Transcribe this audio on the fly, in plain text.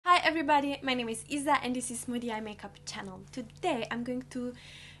everybody, my name is Isa and this is Moody Eye Makeup channel. Today I'm going to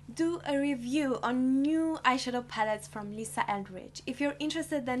do a review on new eyeshadow palettes from Lisa Eldridge. If you're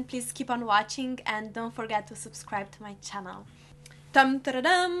interested, then please keep on watching and don't forget to subscribe to my channel.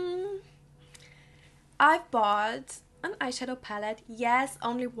 Dum-da-da-dum! I've bought an eyeshadow palette, yes,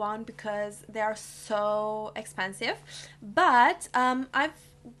 only one because they are so expensive, but I've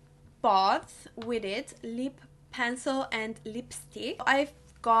bought with it lip pencil and lipstick. I've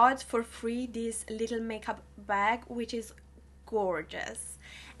got for free this little makeup bag which is gorgeous,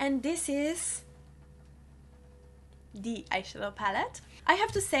 and this is the eyeshadow palette. I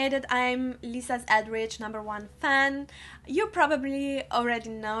have to say that I'm Lisa Eldridge #1 fan. You probably already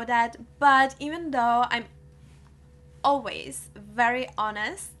know that, but even though I'm always very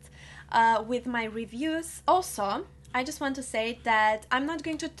honest with my reviews, also I just want to say that I'm not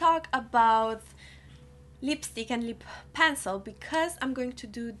going to talk about lipstick and lip pencil because I'm going to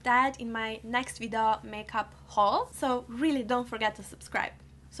do that in my next video makeup haul. So really don't forget to subscribe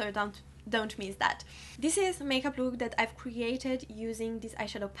so you don't miss that. This is a makeup look that I've created using this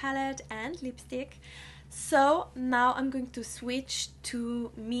eyeshadow palette and lipstick. So now I'm going to switch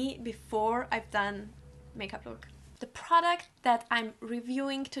to me before I've done makeup look. The product that I'm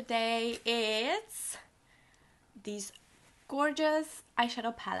reviewing today is this gorgeous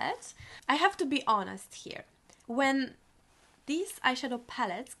eyeshadow palette. I have to be honest here. When these eyeshadow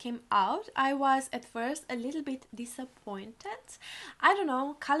palettes came out, I was at first a little bit disappointed. I don't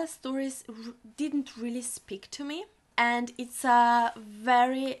know, color stories didn't really speak to me, and it's a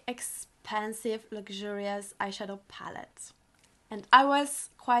very expensive, luxurious eyeshadow palette. And I was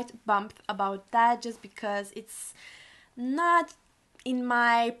quite bummed about that just because it's not in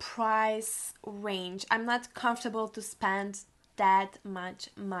my price range. I'm not comfortable to spend that much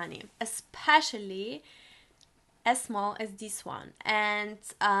money, especially as small as this one. And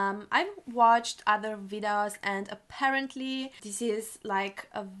I've watched other videos and apparently this is like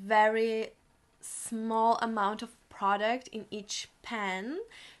a very small amount of product in each pan,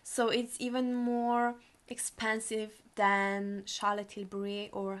 so it's even more expensive than Charlotte Tilbury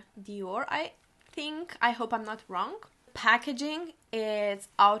or Dior, I think. I hope I'm not wrong. Packaging is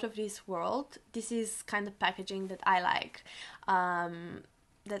out of this world. This is kind of packaging that I like,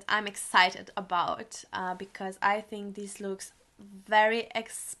 that I'm excited about, because I think this looks very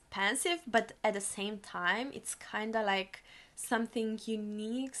expensive, but at the same time it's kind of like something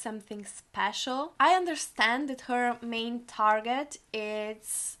unique, something special. I understand that her main target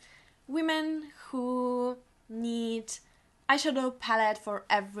is women who need eyeshadow palette for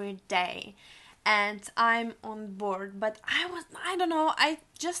every day, and I'm on board, but I don't know, I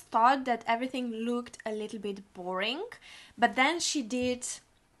just thought that everything looked a little bit boring. But then she did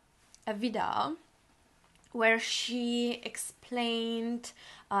a video where she explained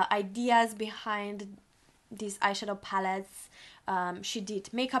ideas behind these eyeshadow palettes. She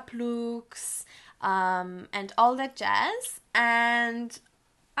did makeup looks and all that jazz, and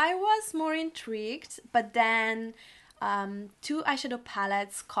I was more intrigued, but then two eyeshadow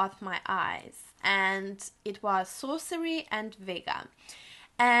palettes caught my eyes, and it was Sorcery and Vega.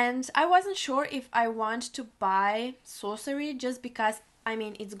 And I wasn't sure if I want to buy Sorcery just because, I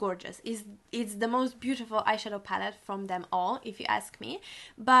mean, it's gorgeous. It's the most beautiful eyeshadow palette from them all, if you ask me.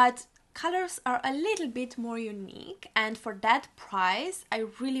 But colors are a little bit more unique, and for that price, I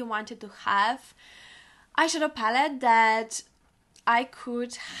really wanted to have eyeshadow palette that I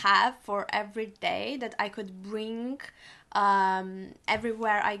could have for every day, that I could bring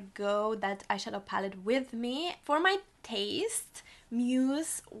everywhere I go, that eyeshadow palette with me. For my taste,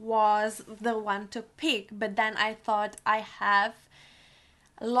 Muse was the one to pick, but then I thought I have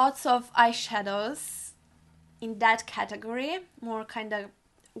lots of eyeshadows in that category, more kind of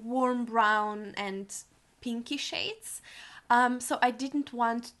warm brown and pinky shades. So I didn't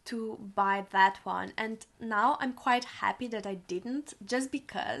want to buy that one, and now I'm quite happy that I didn't, just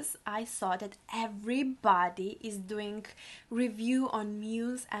because I saw that everybody is doing review on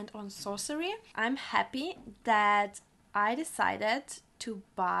Muse and on Sorcery. I'm happy that I decided to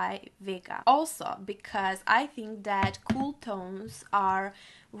buy Vega. Also because I think that cool tones are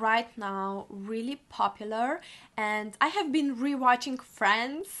right now really popular, and I have been rewatching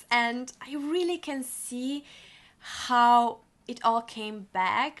Friends and I really can see how it all came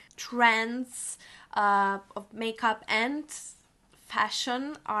back. Trends of makeup and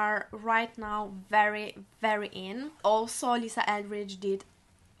fashion are right now very, very in. Also, Lisa Eldridge did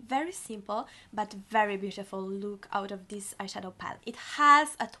very simple but very beautiful look out of this eyeshadow palette. It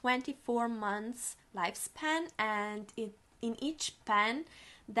has a 24 months lifespan, and in each pan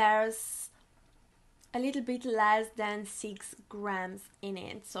there's a little bit less than 6 grams in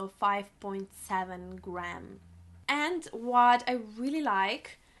it, so 5.7 gram. And what I really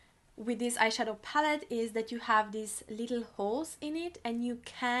like with this eyeshadow palette is that you have these little holes in it, and you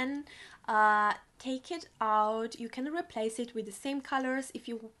can take it out, you can replace it with the same colors if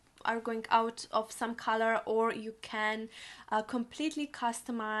you are going out of some color, or you can completely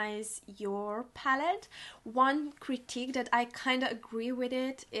customize your palette. One critique that I kind of agree with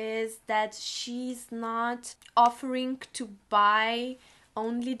it is that she's not offering to buy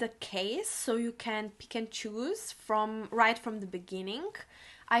only the case, so you can pick and choose from right from the beginning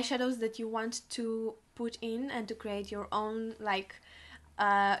eyeshadows that you want to put in and to create your own like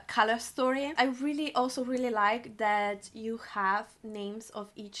color story. I also really like that you have names of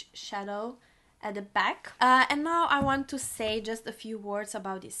each shadow at the back. And now I want to say just a few words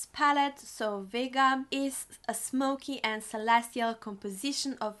about this palette. So Vega is a smoky and celestial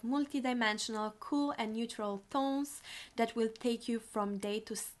composition of multidimensional, cool and neutral tones that will take you from day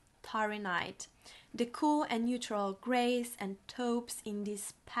to starry night. The cool and neutral grays and taupes in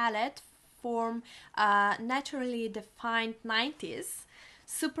this palette form a naturally defined 90s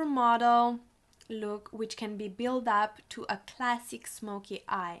supermodel look, which can be built up to a classic smoky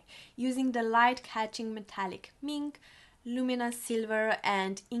eye using the light-catching metallic mink, luminous silver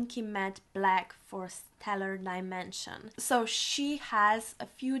and inky matte black for stellar dimension. So she has a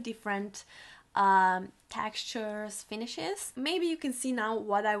few different textures, finishes. Maybe you can see now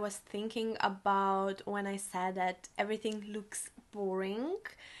what I was thinking about when I said that everything looks boring,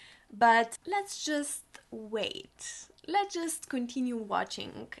 but let's just wait. Let's just continue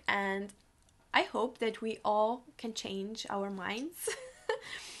watching, and I hope that we all can change our minds.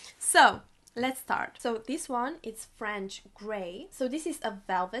 So let's start. So this one is French Gray. So this is a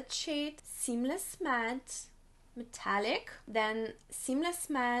velvet shade, seamless matte, metallic, then seamless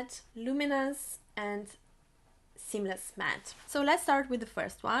matte, luminous and seamless matte. So let's start with the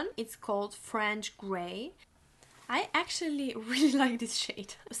first one. It's called French Gray. I actually really like this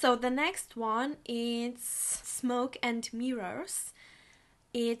shade. So the next one is Smoke and Mirrors.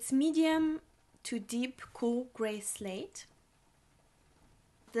 It's medium to deep cool gray slate.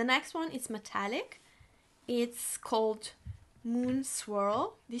 The next one is metallic. It's called Moon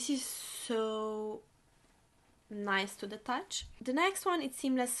Swirl. This is so nice to the touch. The next one is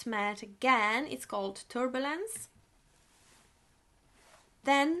seamless matte again. It's called Turbulence.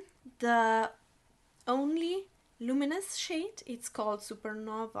 Then the only luminous shade, it's called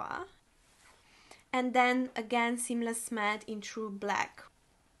Supernova. And then again seamless matte in true black.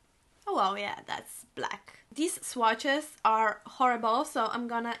 Oh wow, yeah, that's black. These swatches are horrible, so I'm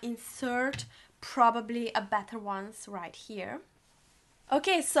gonna insert probably a better ones right here.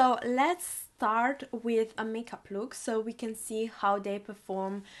 Okay, so let's start with a makeup look so we can see how they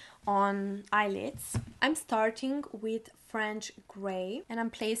perform on eyelids. I'm starting with French Gray and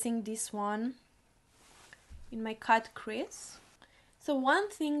I'm placing this one in my cut crease. So one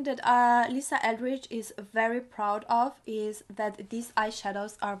thing that Lisa Eldridge is very proud of is that these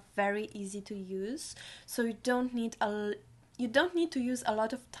eyeshadows are very easy to use. So you don't need to use a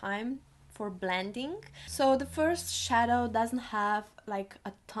lot of time for blending. So the first shadow doesn't have like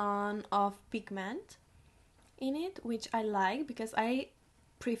a ton of pigment in it, which I like because I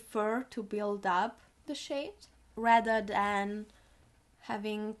prefer to build up the shade rather than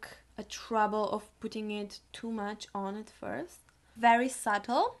having a trouble of putting it too much on at first. Very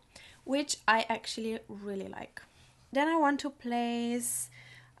subtle, which I actually really like. Then I want to place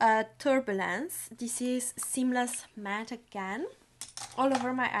Turbulence. This is seamless matte again, all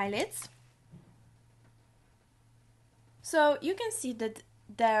over my eyelids. So you can see that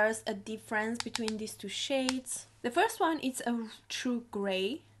there's a difference between these two shades. The first one is a true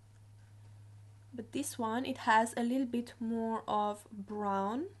gray, but this one, it has a little bit more of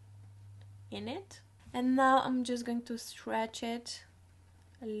brown in it. And now I'm just going to stretch it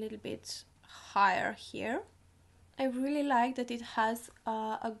a little bit higher here. I really like that it has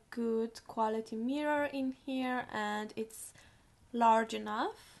a good quality mirror in here and it's large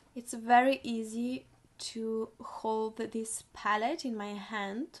enough. It's very easy to hold this palette in my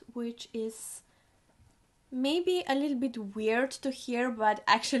hand, which is maybe a little bit weird to hear, but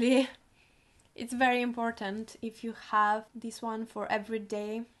actually it's very important if you have this one for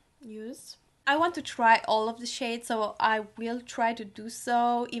everyday use. I want to try all of the shades, so I will try to do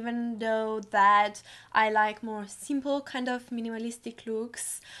so, even though that I like more simple kind of minimalistic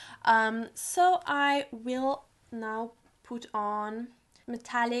looks. So I will now put on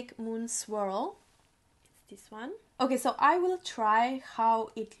Metallic Moon Swirl. It's this one. Okay, so I will try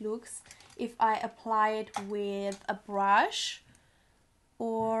how it looks if I apply it with a brush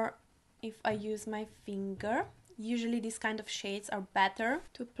or if I use my finger. Usually these kind of shades are better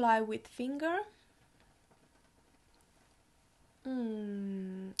to apply with finger.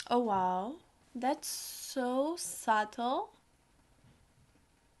 Oh wow, that's so subtle,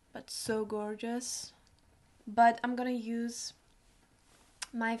 but so gorgeous. But I'm gonna use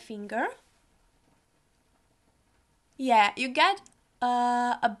my finger. Yeah, you get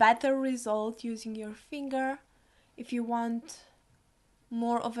a better result using your finger if you want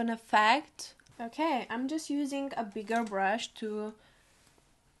more of an effect. Okay, I'm just using a bigger brush to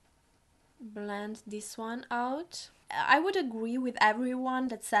blend this one out. I would agree with everyone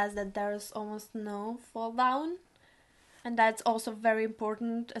that says that there's almost no fall down, and that's also very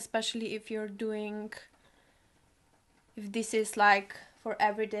important, especially if this is like for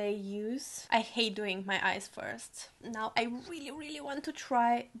everyday use. I hate doing my eyes first. Now I really want to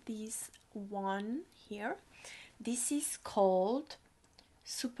try this one here. This is called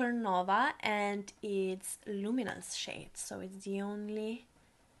Supernova and it's luminous shade, so it's the only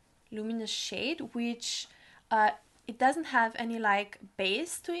luminous shade which it doesn't have any like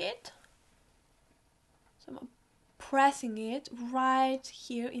base to it, so I'm pressing it right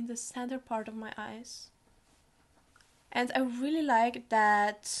here in the center part of my eyes. And I really like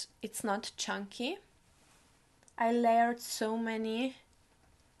that it's not chunky. I layered so many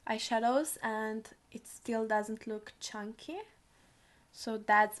eyeshadows and it still doesn't look chunky. So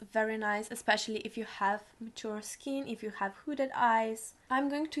that's very nice, especially if you have mature skin, if you have hooded eyes. I'm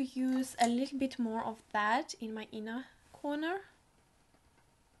going to use a little bit more of that in my inner corner.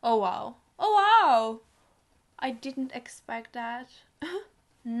 Oh wow. Oh wow! I didn't expect that.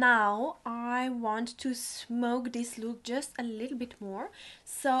 Now I want to smoke this look just a little bit more.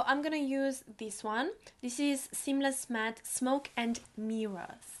 So I'm gonna use this one. This is Seamless Matte Smoke and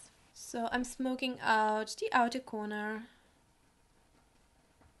Mirrors. So I'm smoking out the outer corner.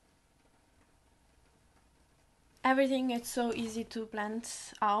 Everything is so easy to blend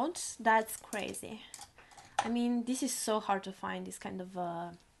out. That's crazy. I mean, this is so hard to find, this kind of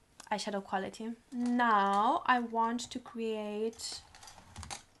eyeshadow quality. Now I want to create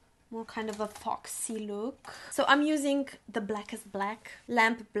more kind of a foxy look. So I'm using the Blackest Black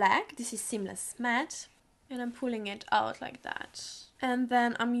Lamp Black. This is Seamless Matte. And I'm pulling it out like that. And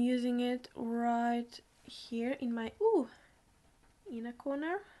then I'm using it right here in my inner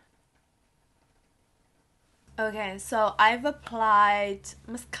corner. Okay, so I've applied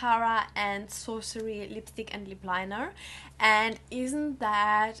mascara and Sorcery lipstick and lip liner, and isn't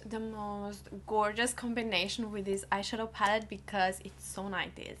that the most gorgeous combination with this eyeshadow palette, because it's so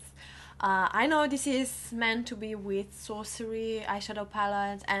 90s. I know this is meant to be with Sorcery eyeshadow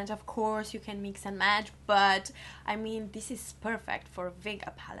palette, and of course you can mix and match, but I mean this is perfect for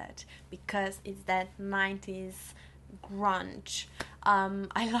Vega palette because it's that 90s grunge.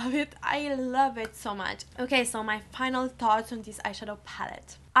 I love it so much. Okay, so my final thoughts on this eyeshadow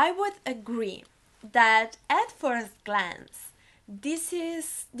palette. I would agree that at first glance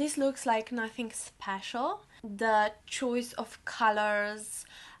this looks like nothing special. The choice of colors,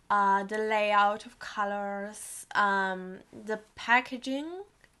 the layout of colors, the packaging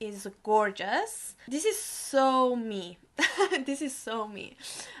is gorgeous. This is so me. This is so me.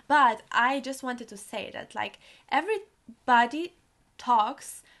 But I just wanted to say that like everybody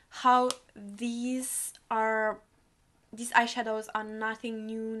talks how these eyeshadows are nothing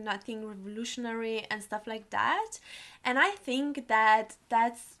new, nothing revolutionary and stuff like that, and I think that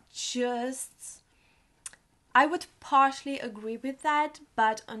that's just, I would partially agree with that,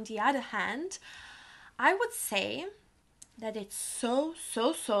 but on the other hand I would say that it's so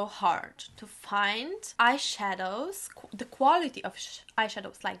hard to find eyeshadows, the quality of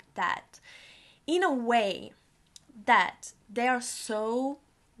eyeshadows like that, in a way that they are so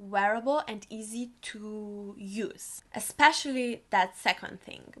wearable and easy to use. Especially that second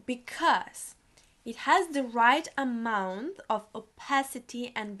thing, because it has the right amount of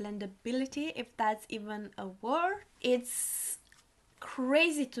opacity and blendability, if that's even a word. It's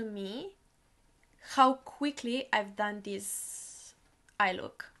crazy to me how quickly I've done this eye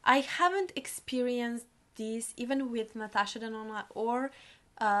look. I haven't experienced this even with Natasha Denona or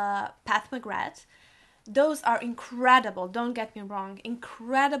Pat McGrath. Those are incredible, don't get me wrong,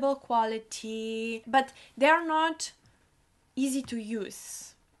 incredible quality, but they're not easy to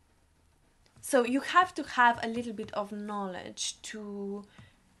use. So you have to have a little bit of knowledge to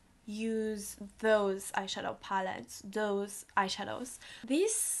use those eyeshadow palettes, those eyeshadows.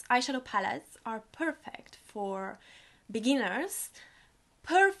 These eyeshadow palettes are perfect for beginners,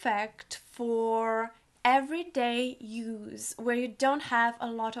 perfect for everyday use, where you don't have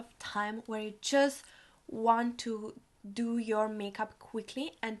a lot of time, where you just want to do your makeup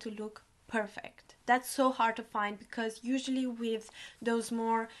quickly and to look perfect. That's so hard to find, because usually with those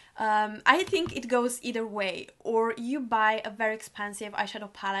more, I think it goes either way. Or you buy a very expensive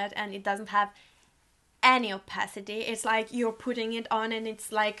eyeshadow palette and it doesn't have any opacity. It's like you're putting it on and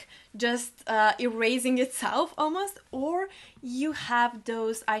it's like just erasing itself almost. Or you have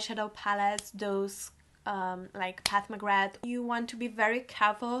those eyeshadow palettes, those like Pat McGrath. You want to be very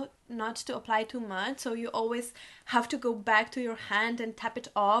careful not to apply too much, so you always have to go back to your hand and tap it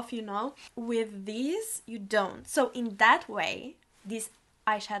off, you know. With these, you don't. So in that way, these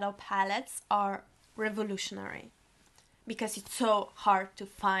eyeshadow palettes are revolutionary, because it's so hard to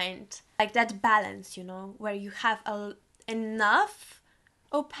find like that balance, you know, where you have enough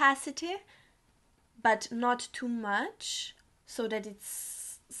opacity but not too much, so that it's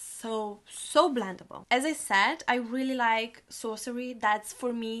so blendable. As I said, I really like Sorcery. That's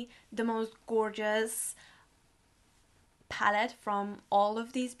for me the most gorgeous palette from all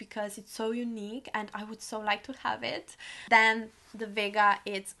of these, because it's so unique and I would so like to have it. Then the Vega,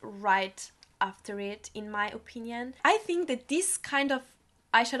 it's right after it, in my opinion. I think that this kind of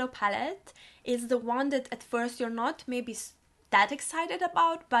eyeshadow palette is the one that at first you're not maybe that excited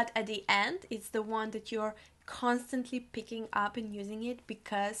about, but at the end it's the one that you're constantly picking up and using it,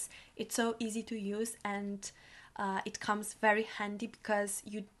 because it's so easy to use, and it comes very handy because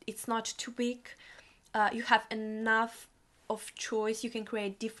it's not too big. You have enough of choice. You can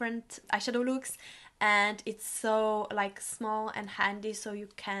create different eyeshadow looks, and it's so like small and handy, so you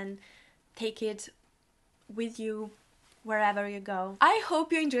can take it with you wherever you go. I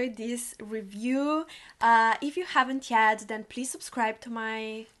hope you enjoyed this review. If you haven't yet, then please subscribe to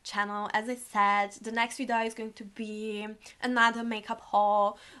my channel. As I said, the next video is going to be another makeup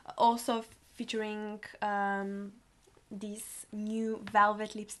haul, also featuring this new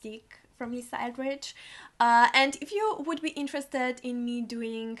velvet lipstick from Lisa Eldridge. And if you would be interested in me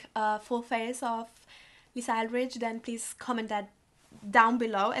doing a full face of Lisa Eldridge, then please comment that down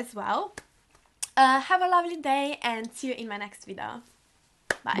below as well. Have a lovely day and see you in my next video.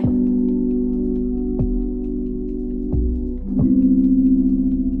 Bye.